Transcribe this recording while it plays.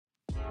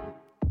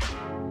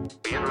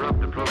We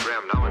interrupt the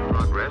program now in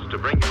progress to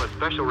bring you a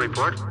special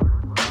report.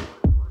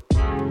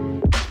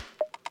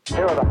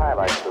 Here are the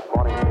highlights this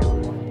morning's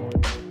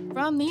news.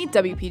 From the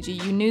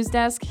WPGU News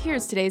Desk,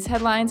 here's today's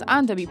headlines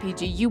on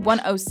WPGU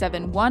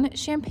 1071,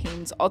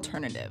 Champaign's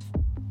Alternative.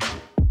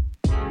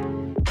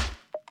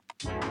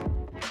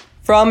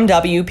 From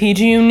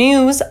WPGU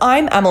News,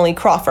 I'm Emily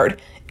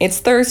Crawford. It's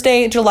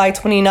Thursday, July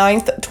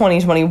 29th,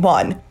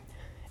 2021.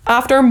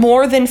 After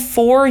more than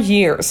 4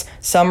 years,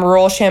 some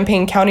rural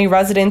Champaign County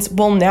residents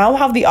will now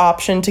have the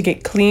option to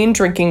get clean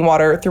drinking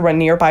water through a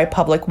nearby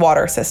public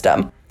water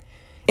system.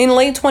 In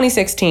late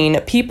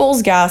 2016,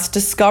 Peoples Gas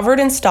discovered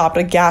and stopped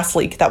a gas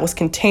leak that was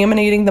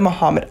contaminating the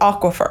Mahomet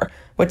Aquifer,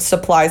 which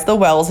supplies the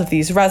wells of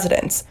these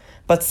residents.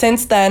 But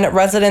since then,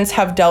 residents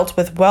have dealt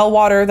with well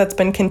water that's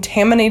been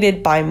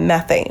contaminated by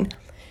methane.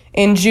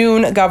 In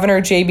June,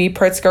 Governor J.B.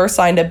 Pritzker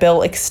signed a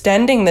bill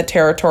extending the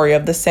territory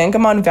of the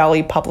Sangamon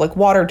Valley Public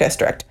Water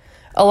District,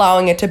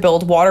 allowing it to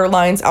build water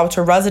lines out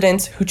to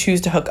residents who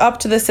choose to hook up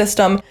to the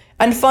system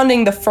and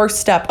funding the first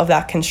step of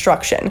that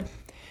construction.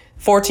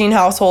 14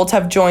 households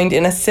have joined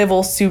in a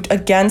civil suit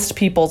against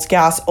Peoples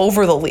Gas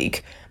over the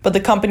leak, but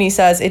the company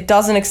says it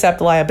doesn't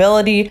accept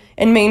liability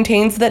and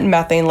maintains that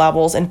methane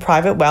levels in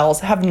private wells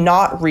have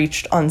not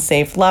reached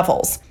unsafe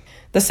levels.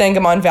 The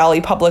Sangamon Valley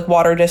Public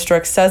Water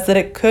District says that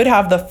it could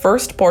have the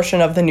first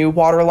portion of the new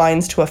water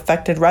lines to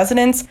affected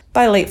residents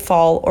by late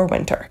fall or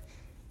winter.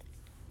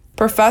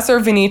 Professor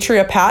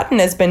Vinitria Patton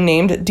has been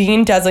named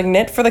Dean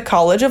Designate for the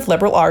College of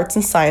Liberal Arts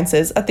and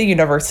Sciences at the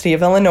University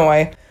of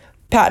Illinois.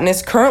 Patton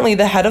is currently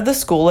the head of the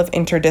School of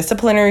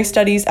Interdisciplinary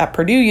Studies at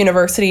Purdue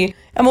University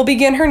and will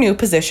begin her new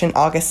position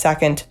August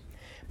 2nd.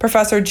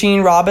 Professor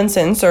Gene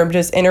Robinson served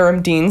as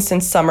interim dean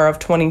since summer of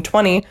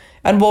 2020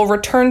 and will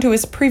return to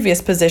his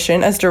previous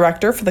position as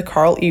director for the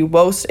Carl E.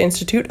 Woest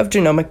Institute of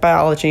Genomic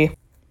Biology.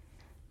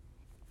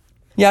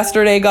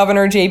 Yesterday,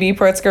 Governor J.B.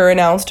 Pritzker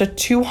announced a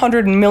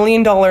 $200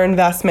 million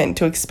investment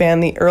to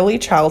expand the early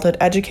childhood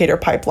educator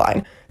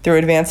pipeline through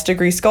advanced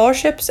degree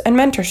scholarships and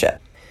mentorship.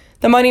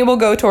 The money will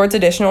go towards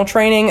additional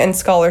training and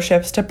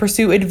scholarships to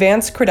pursue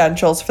advanced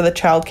credentials for the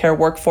childcare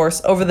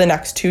workforce over the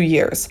next 2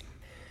 years.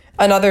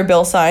 Another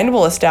bill signed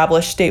will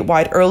establish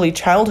statewide early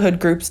childhood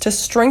groups to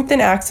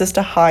strengthen access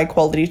to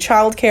high-quality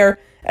childcare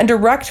and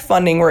direct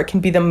funding where it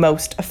can be the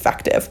most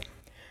effective.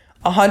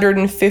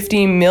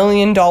 $150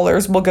 million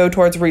will go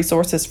towards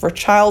resources for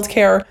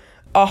childcare,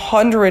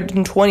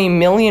 $120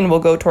 million will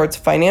go towards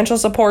financial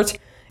support,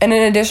 and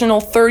an additional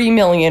 $30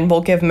 million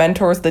will give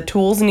mentors the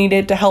tools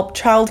needed to help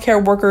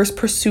childcare workers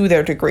pursue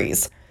their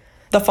degrees.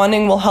 The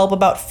funding will help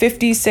about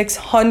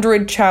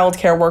 5,600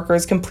 childcare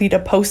workers complete a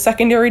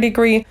post-secondary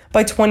degree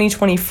by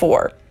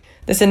 2024.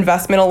 This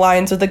investment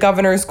aligns with the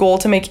governor's goal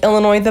to make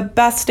Illinois the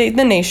best state in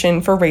the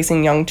nation for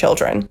raising young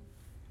children.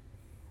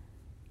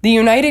 The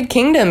United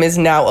Kingdom is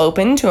now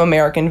open to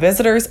American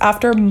visitors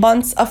after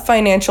months of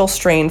financial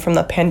strain from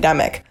the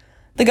pandemic.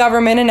 The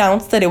government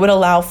announced that it would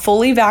allow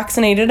fully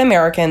vaccinated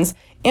Americans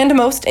and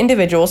most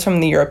individuals from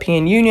the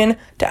European Union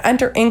to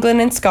enter England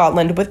and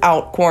Scotland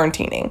without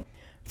quarantining.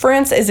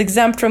 France is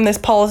exempt from this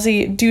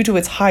policy due to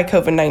its high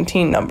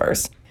COVID-19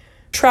 numbers.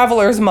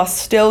 Travelers must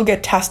still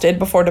get tested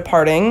before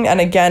departing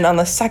and again on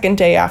the second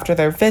day after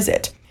their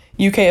visit.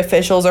 UK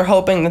officials are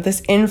hoping that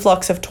this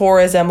influx of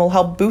tourism will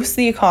help boost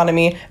the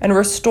economy and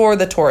restore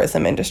the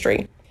tourism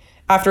industry.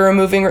 After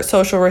removing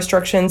social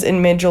restrictions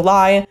in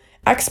mid-July,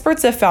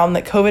 experts have found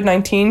that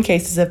COVID-19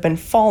 cases have been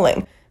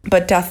falling,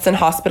 but deaths and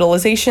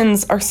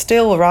hospitalizations are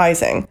still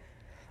rising.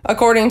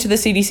 According to the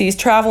CDC's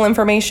travel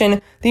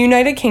information, the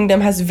United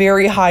Kingdom has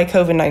very high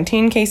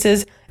COVID-19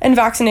 cases, and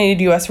vaccinated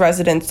U.S.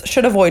 residents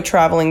should avoid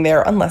traveling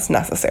there unless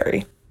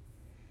necessary.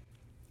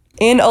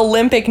 In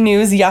Olympic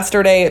news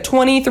yesterday,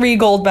 23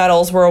 gold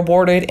medals were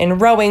awarded in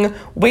rowing,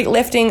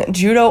 weightlifting,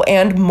 judo,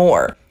 and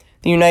more.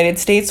 The United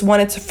States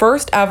won its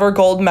first ever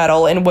gold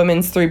medal in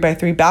women's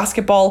 3x3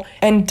 basketball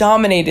and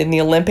dominated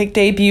the Olympic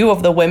debut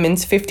of the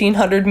women's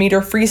 1,500-meter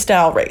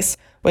freestyle race,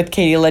 with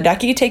Katie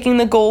Ledecky taking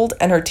the gold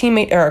and her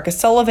teammate Erica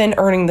Sullivan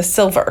earning the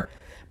silver.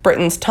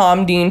 Britain's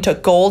Tom Dean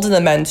took gold in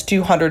the men's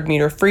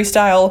 200-meter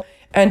freestyle,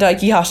 and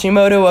Daiki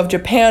Hashimoto of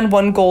Japan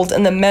won gold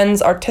in the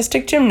men's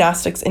artistic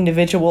gymnastics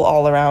individual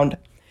all-around.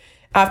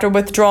 After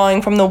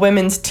withdrawing from the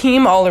women's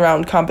team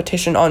all-around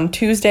competition on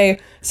Tuesday,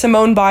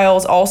 Simone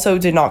Biles also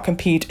did not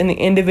compete in the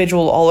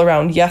individual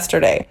all-around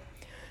yesterday.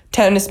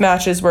 Tennis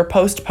matches were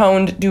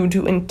postponed due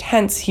to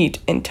intense heat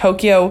in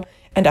Tokyo,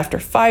 and after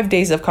 5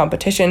 days of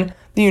competition,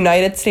 the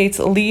United States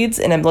leads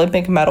in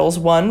Olympic medals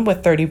won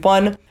with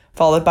 31,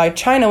 followed by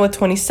China with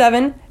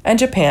 27 and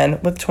Japan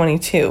with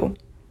 22.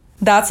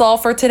 That's all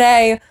for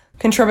today.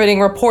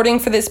 Contributing reporting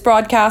for this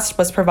broadcast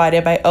was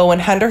provided by Owen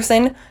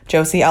Henderson,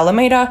 Josie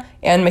Alameda,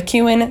 Ann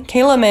McEwen,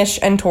 Kayla Mish,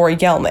 and Tori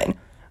Gelman.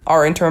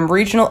 Our interim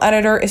regional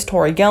editor is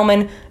Tori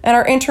Gelman, and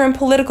our interim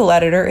political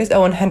editor is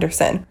Owen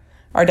Henderson.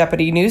 Our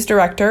deputy news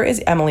director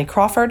is Emily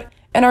Crawford,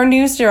 and our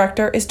news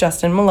director is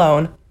Justin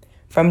Malone.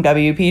 From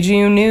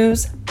WPGU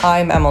News,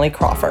 I'm Emily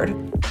Crawford.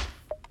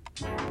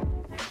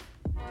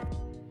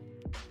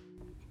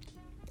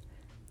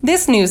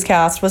 This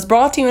newscast was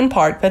brought to you in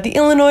part by the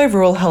Illinois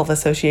Rural Health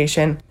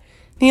Association.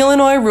 The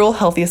Illinois Rural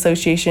Health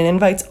Association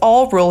invites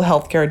all rural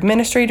healthcare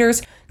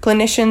administrators,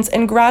 clinicians,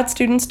 and grad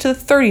students to the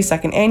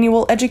 32nd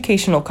Annual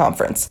Educational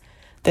Conference.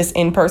 This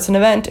in-person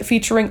event,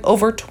 featuring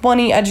over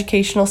 20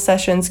 educational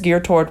sessions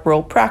geared toward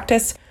rural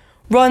practice,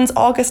 runs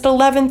August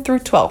 11th through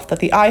 12th at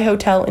the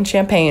iHotel in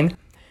Champaign.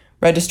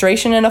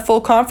 Registration and a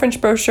full conference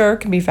brochure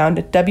can be found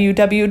at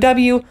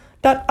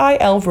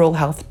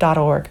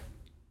www.ilruralhealth.org.